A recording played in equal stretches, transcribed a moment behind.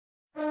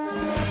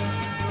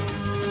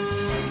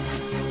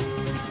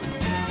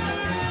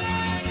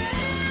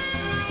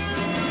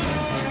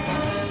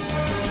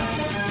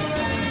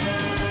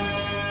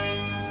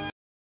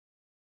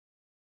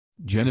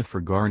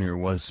Jennifer Garner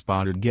was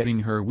spotted getting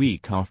her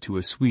week off to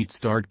a sweet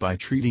start by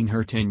treating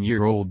her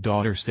 10-year-old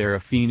daughter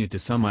Seraphina to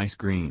some ice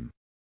cream.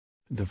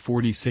 The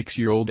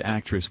 46-year-old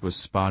actress was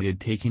spotted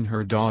taking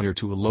her daughter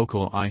to a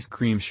local ice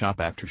cream shop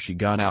after she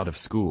got out of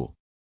school.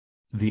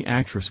 The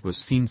actress was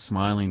seen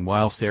smiling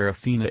while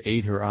Seraphina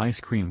ate her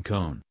ice cream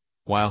cone,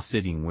 while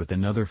sitting with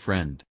another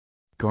friend.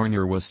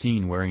 Garner was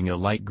seen wearing a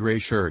light gray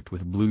shirt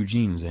with blue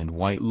jeans and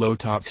white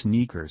low-top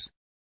sneakers.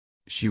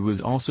 She was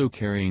also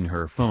carrying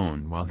her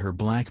phone while her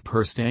black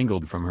purse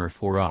dangled from her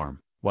forearm,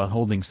 while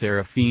holding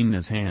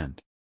Seraphina's hand.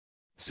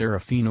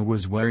 Seraphina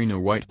was wearing a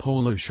white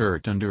polo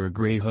shirt under a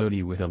gray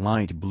hoodie with a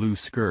light blue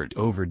skirt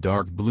over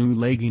dark blue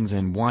leggings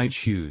and white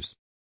shoes.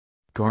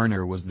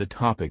 Garner was the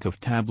topic of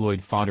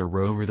tabloid fodder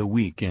over the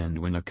weekend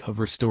when a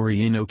cover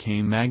story in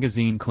OK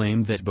magazine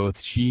claimed that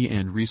both she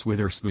and Reese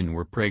Witherspoon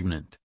were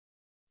pregnant.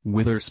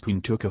 Witherspoon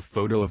took a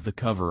photo of the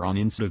cover on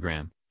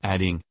Instagram,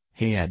 adding,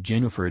 "Hey at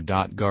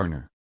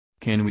Jennifer.Garner.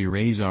 Can we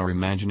raise our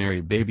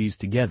imaginary babies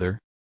together?"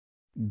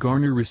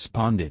 Garner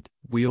responded,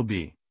 "We'll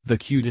be the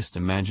cutest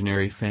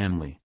imaginary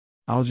family.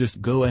 I'll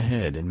just go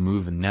ahead and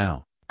move in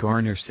now,"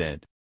 Garner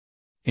said.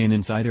 An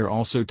insider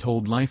also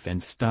told Life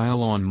and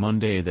Style on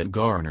Monday that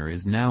Garner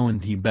is now in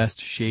the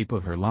best shape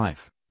of her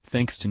life,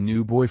 thanks to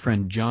new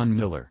boyfriend John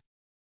Miller.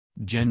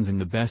 "Jen's in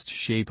the best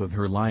shape of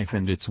her life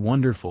and it's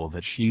wonderful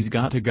that she's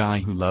got a guy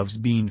who loves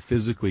being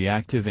physically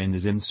active and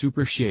is in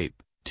super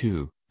shape,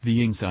 too,"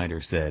 the insider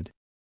said.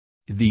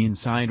 The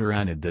insider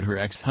added that her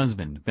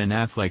ex-husband Ben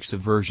Affleck's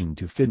aversion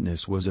to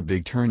fitness was a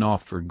big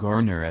turn-off for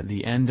Garner at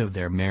the end of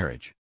their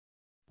marriage.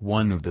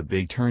 One of the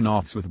big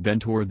turn-offs with Ben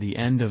toward the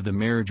end of the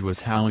marriage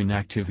was how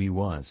inactive he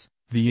was,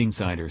 the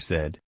insider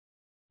said.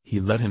 "He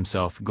let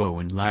himself go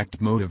and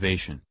lacked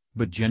motivation,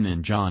 but Jen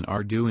and John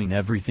are doing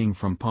everything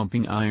from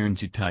pumping iron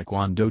to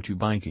taekwondo to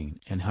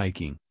biking and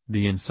hiking,"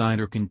 the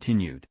insider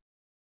continued.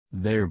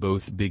 "They're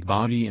both big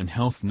body and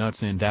health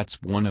nuts and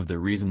that's one of the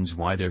reasons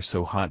why they're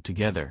so hot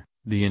together,"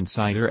 the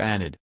insider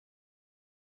added.